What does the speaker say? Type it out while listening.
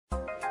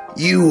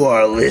You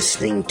are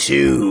listening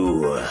to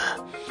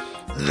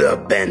the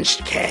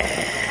Benchcast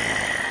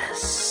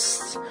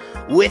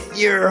with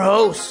your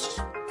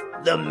host,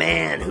 the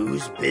man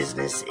whose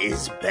business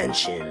is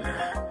benching,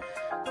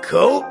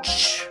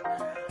 Coach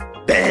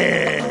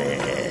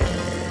Ben.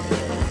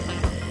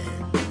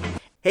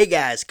 Hey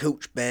guys,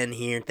 Coach Ben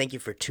here, and thank you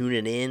for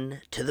tuning in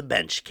to the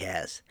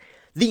Benchcast,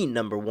 the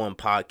number one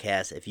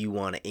podcast if you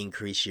want to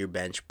increase your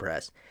bench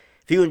press.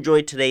 If you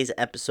enjoyed today's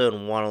episode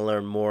and want to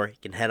learn more, you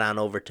can head on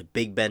over to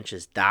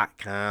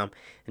bigbenches.com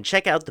and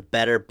check out the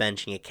Better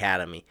Benching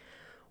Academy.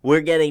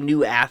 We're getting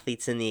new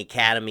athletes in the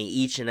academy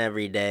each and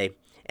every day,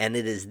 and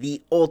it is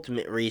the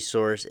ultimate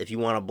resource if you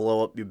want to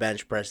blow up your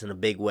bench press in a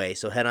big way.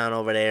 So head on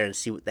over there and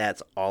see what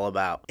that's all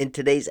about. In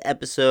today's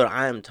episode,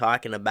 I am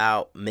talking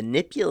about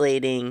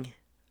manipulating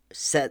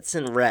sets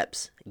and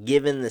reps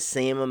given the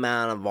same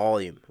amount of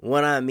volume.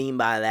 What I mean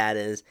by that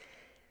is,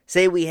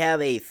 say we have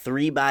a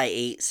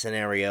 3x8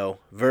 scenario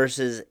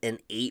versus an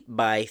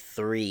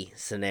 8x3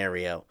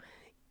 scenario.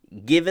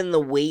 Given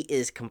the weight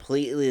is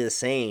completely the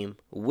same,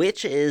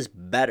 which is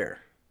better?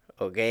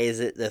 Okay, is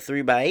it the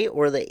 3x8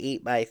 or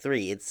the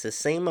 8x3? It's the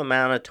same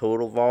amount of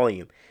total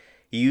volume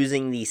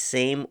using the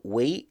same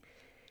weight,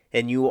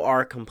 and you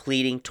are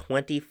completing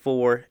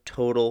 24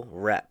 total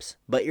reps.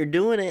 But you're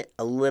doing it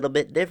a little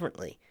bit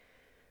differently.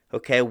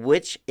 Okay,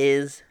 which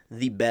is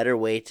the better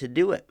way to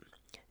do it?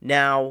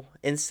 Now,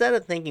 instead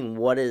of thinking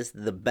what is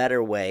the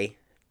better way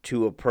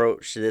to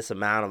approach this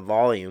amount of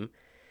volume,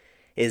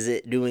 is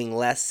it doing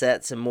less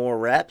sets and more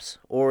reps,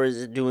 or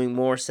is it doing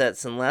more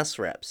sets and less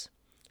reps?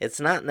 It's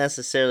not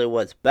necessarily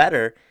what's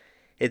better,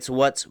 it's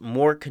what's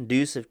more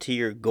conducive to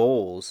your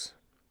goals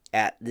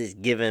at this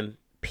given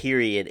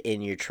period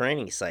in your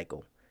training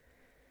cycle.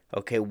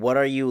 Okay, what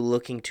are you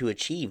looking to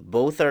achieve?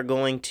 Both are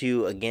going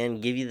to,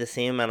 again, give you the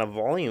same amount of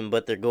volume,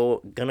 but they're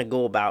going to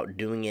go about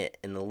doing it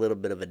in a little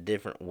bit of a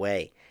different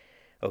way.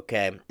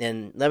 Okay,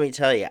 and let me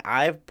tell you,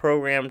 I've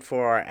programmed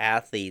for our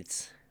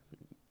athletes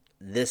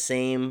the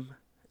same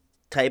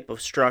type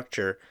of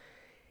structure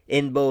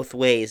in both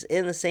ways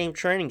in the same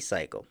training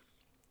cycle.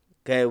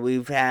 Okay,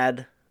 we've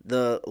had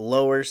the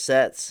lower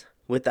sets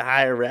with the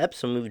higher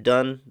reps, and we've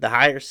done the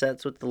higher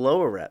sets with the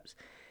lower reps.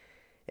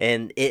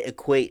 And it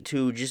equate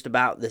to just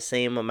about the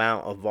same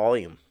amount of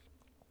volume.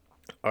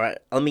 All right,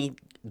 let me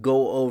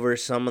go over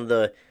some of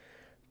the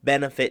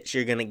benefits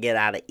you're going to get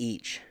out of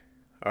each.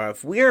 All right,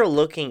 if we are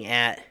looking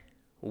at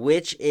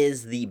which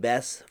is the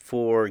best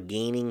for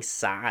gaining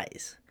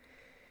size,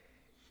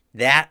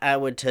 that I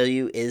would tell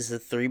you is the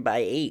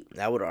 3x8.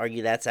 I would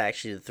argue that's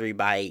actually the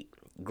 3x8.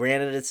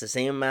 Granted, it's the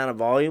same amount of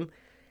volume.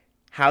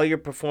 How you're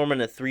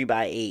performing a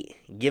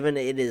 3x8, given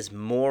it is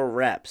more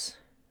reps,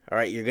 all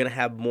right, you're going to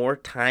have more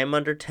time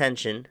under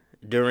tension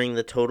during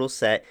the total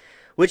set,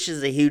 which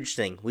is a huge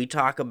thing. We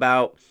talk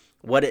about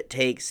what it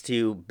takes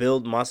to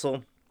build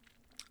muscle,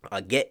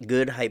 get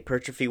good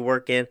hypertrophy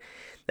work in.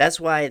 That's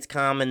why it's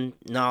common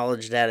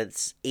knowledge that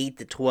it's 8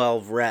 to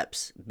 12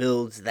 reps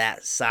builds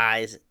that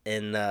size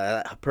and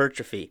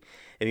hypertrophy.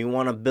 If you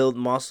want to build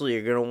muscle,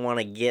 you're going to want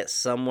to get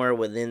somewhere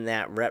within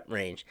that rep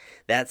range.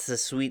 That's the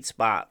sweet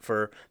spot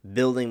for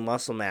building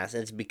muscle mass.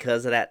 It's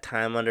because of that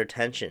time under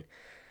tension.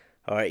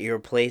 All right, you're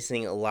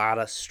placing a lot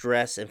of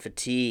stress and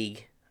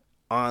fatigue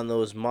on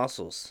those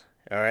muscles.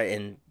 All right,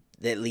 and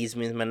that leads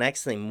me to my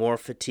next thing, more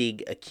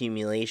fatigue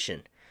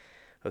accumulation.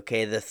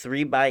 Okay, the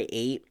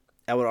 3x8,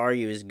 I would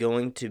argue, is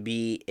going to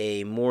be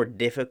a more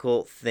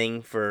difficult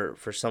thing for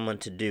someone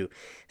to do.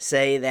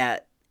 Say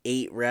that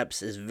 8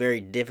 reps is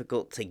very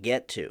difficult to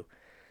get to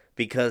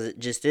because it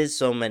just is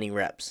so many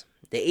reps.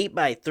 The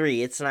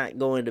 8x3, it's not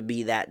going to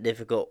be that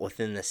difficult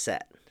within the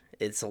set.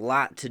 It's a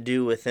lot to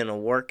do within a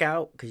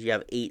workout because you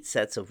have 8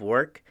 sets of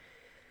work,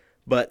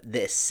 but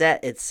the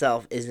set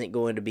itself isn't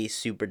going to be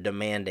super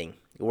demanding.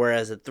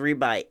 Whereas a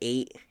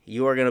 3x8,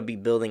 you are going to be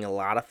building a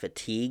lot of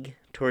fatigue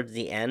towards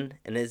the end,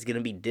 and it's going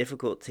to be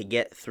difficult to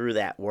get through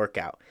that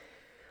workout.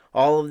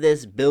 All of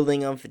this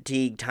building on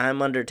fatigue,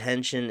 time under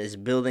tension, is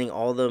building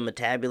all the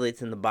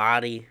metabolites in the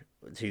body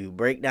to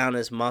break down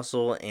this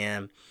muscle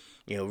and,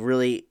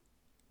 really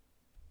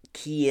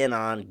key in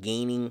on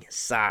gaining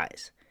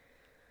size.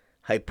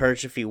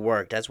 Hypertrophy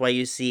work. That's why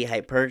you see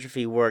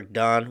hypertrophy work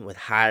done with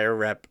higher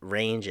rep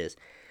ranges.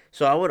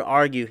 So I would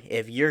argue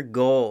if your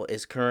goal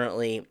is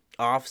currently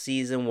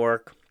off-season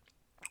work,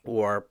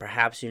 or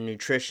perhaps your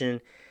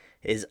nutrition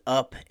is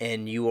up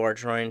and you are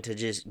trying to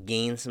just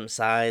gain some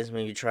size,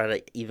 maybe try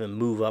to even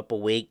move up a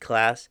weight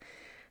class,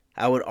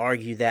 I would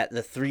argue that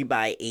the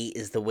 3x8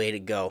 is the way to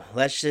go.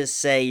 Let's just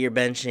say you're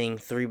benching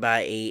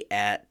 3x8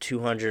 at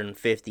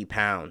 250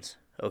 pounds,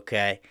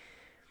 okay?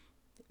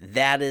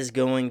 That is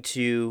going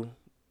to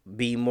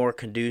be more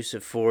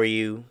conducive for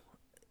you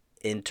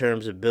in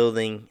terms of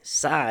building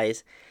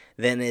size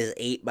than is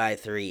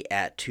 8x3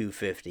 at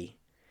 250.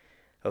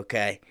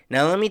 Okay,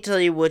 now let me tell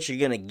you what you're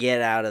going to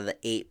get out of the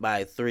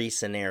 8x3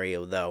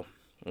 scenario though.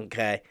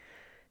 Okay,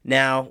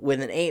 now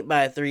with an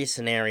 8x3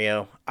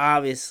 scenario,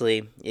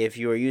 obviously if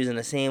you are using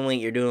the same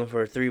weight you're doing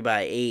for a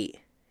 3x8,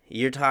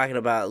 you're talking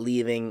about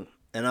leaving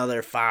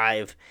another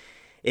 5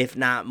 if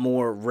not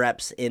more,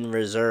 reps in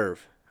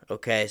reserve.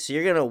 Okay, so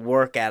you're going to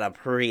work at a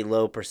pretty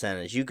low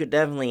percentage. You could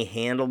definitely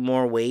handle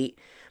more weight,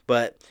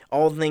 but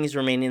all things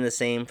remaining the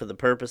same for the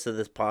purpose of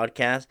this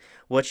podcast,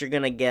 what you're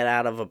going to get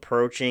out of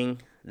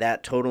approaching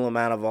that total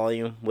amount of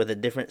volume with a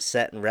different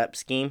set and rep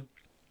scheme,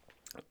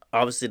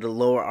 obviously the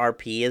lower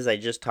RP as I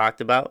just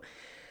talked about,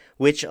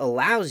 which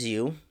allows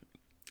you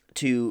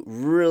to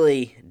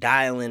really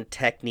dial in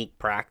technical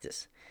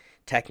practice.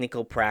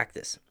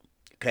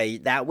 Okay,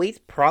 that weight's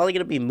probably going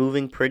to be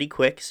moving pretty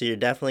quick, so you're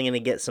definitely going to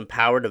get some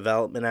power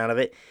development out of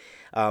it.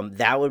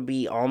 That would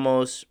be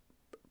almost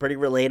pretty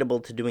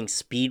relatable to doing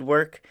speed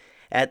work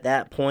at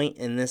that point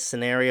in this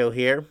scenario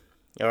here.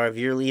 Or if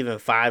you're leaving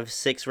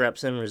 5-6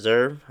 reps in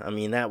reserve, I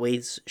mean, that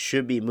weight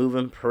should be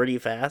moving pretty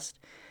fast.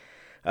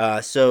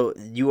 So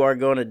you are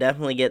going to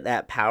definitely get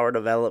that power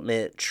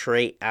development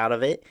trait out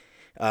of it.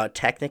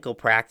 Technical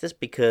practice,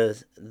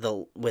 because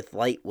with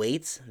light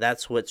weights,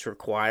 that's what's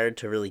required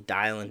to really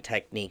dial in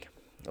technique.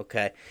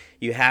 Okay,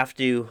 you have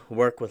to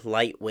work with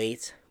light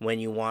weights when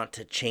you want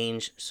to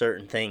change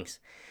certain things.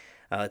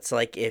 It's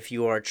like if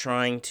you are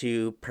trying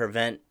to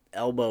prevent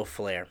elbow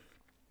flare,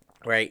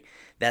 right?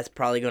 That's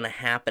probably going to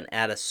happen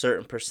at a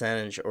certain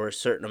percentage or a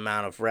certain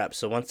amount of reps.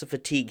 So once the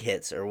fatigue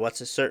hits or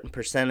once a certain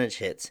percentage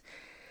hits,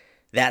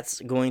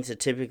 that's going to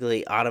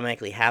typically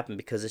automatically happen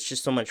because it's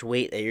just so much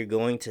weight that you're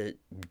going to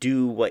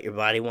do what your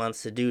body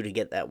wants to do to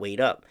get that weight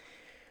up.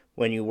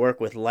 When you work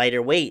with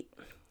lighter weight,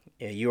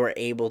 you are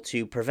able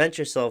to prevent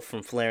yourself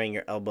from flaring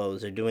your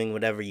elbows or doing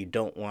whatever you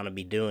don't want to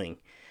be doing,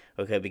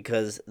 okay,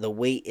 because the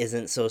weight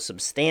isn't so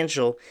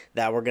substantial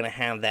that we're going to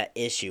have that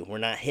issue. We're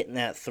not hitting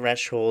that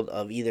threshold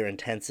of either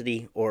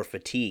intensity or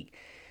fatigue.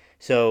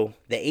 So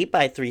the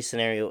 8x3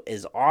 scenario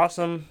is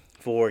awesome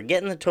for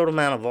getting the total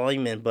amount of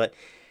volume in, but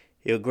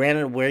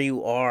granted where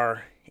you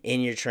are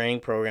in your training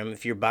program,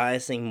 if you're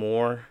biasing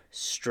more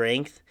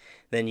strength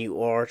than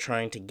you are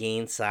trying to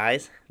gain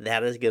size,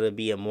 that is going to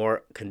be a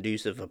more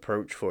conducive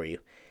approach for you.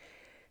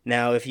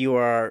 Now, if you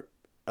are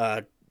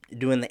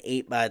doing the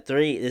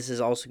 8x3, this is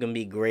also going to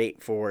be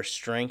great for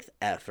strength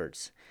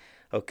efforts.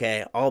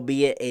 Okay,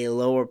 albeit a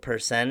lower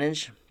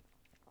percentage,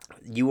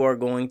 you are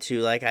going to,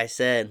 like I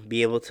said,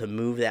 be able to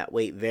move that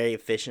weight very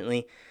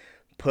efficiently,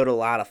 put a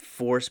lot of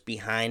force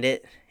behind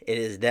it. It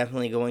is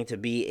definitely going to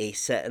be a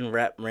set and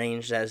rep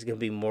range that is going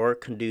to be more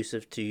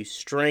conducive to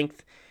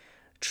strength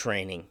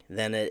training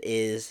than it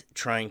is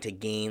trying to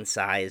gain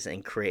size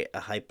and create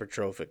a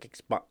hypertrophic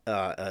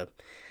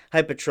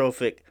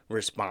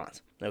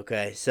response.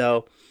 Okay,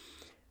 so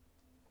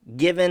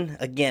given,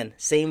 again,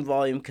 same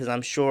volume, because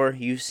I'm sure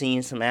you've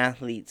seen some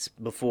athletes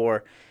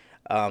before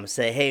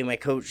say, hey, my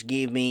coach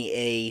gave me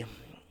a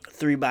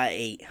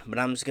 3x8, but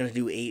I'm just going to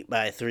do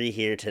 8x3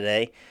 here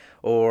today.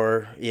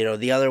 Or,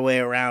 the other way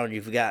around,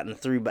 you've gotten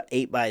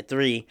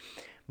 8x3,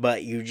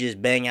 but you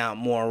just bang out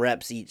more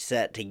reps each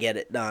set to get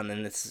it done,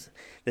 and it's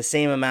the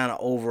same amount of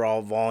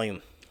overall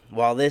volume.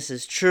 While this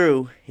is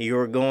true,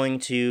 you're going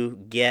to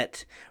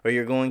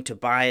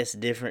bias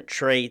different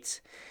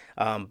traits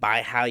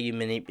by how you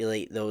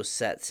manipulate those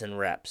sets and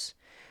reps.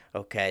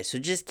 Okay, so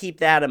just keep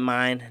that in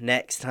mind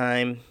next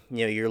time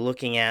you're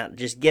looking at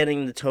just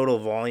getting the total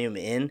volume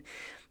in.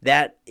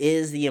 That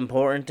is the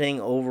important thing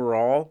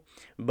overall,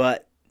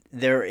 but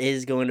there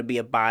is going to be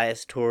a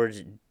bias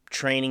towards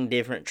training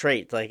different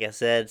traits. Like I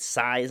said,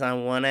 size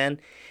on one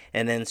end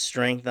and then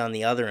strength on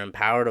the other and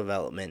power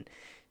development.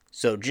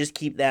 So just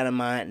keep that in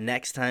mind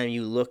next time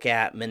you look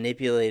at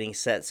manipulating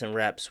sets and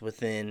reps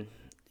within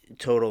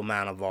total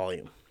amount of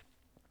volume.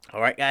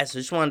 All right, guys, so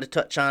just wanted to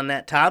touch on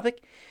that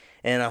topic,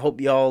 and I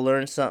hope you all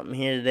learned something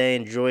here today,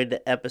 enjoyed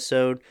the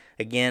episode.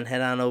 Again,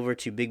 head on over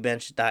to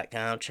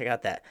bigbenches.com, check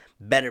out that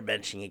Better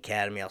Benching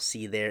Academy. I'll see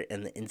you there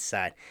in the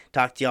inside.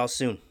 Talk to y'all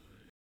soon.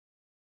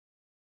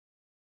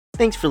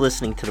 Thanks for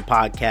listening to the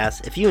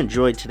podcast. If you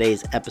enjoyed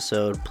today's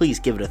episode, please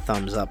give it a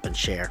thumbs up and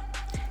share.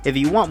 If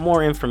you want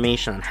more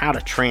information on how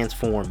to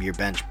transform your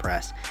bench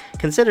press,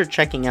 consider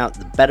checking out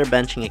the Better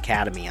Benching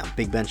Academy on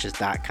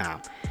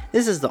bigbenches.com.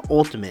 This is the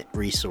ultimate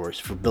resource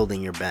for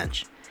building your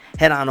bench.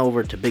 Head on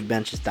over to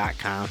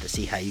bigbenches.com to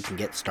see how you can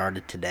get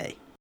started today.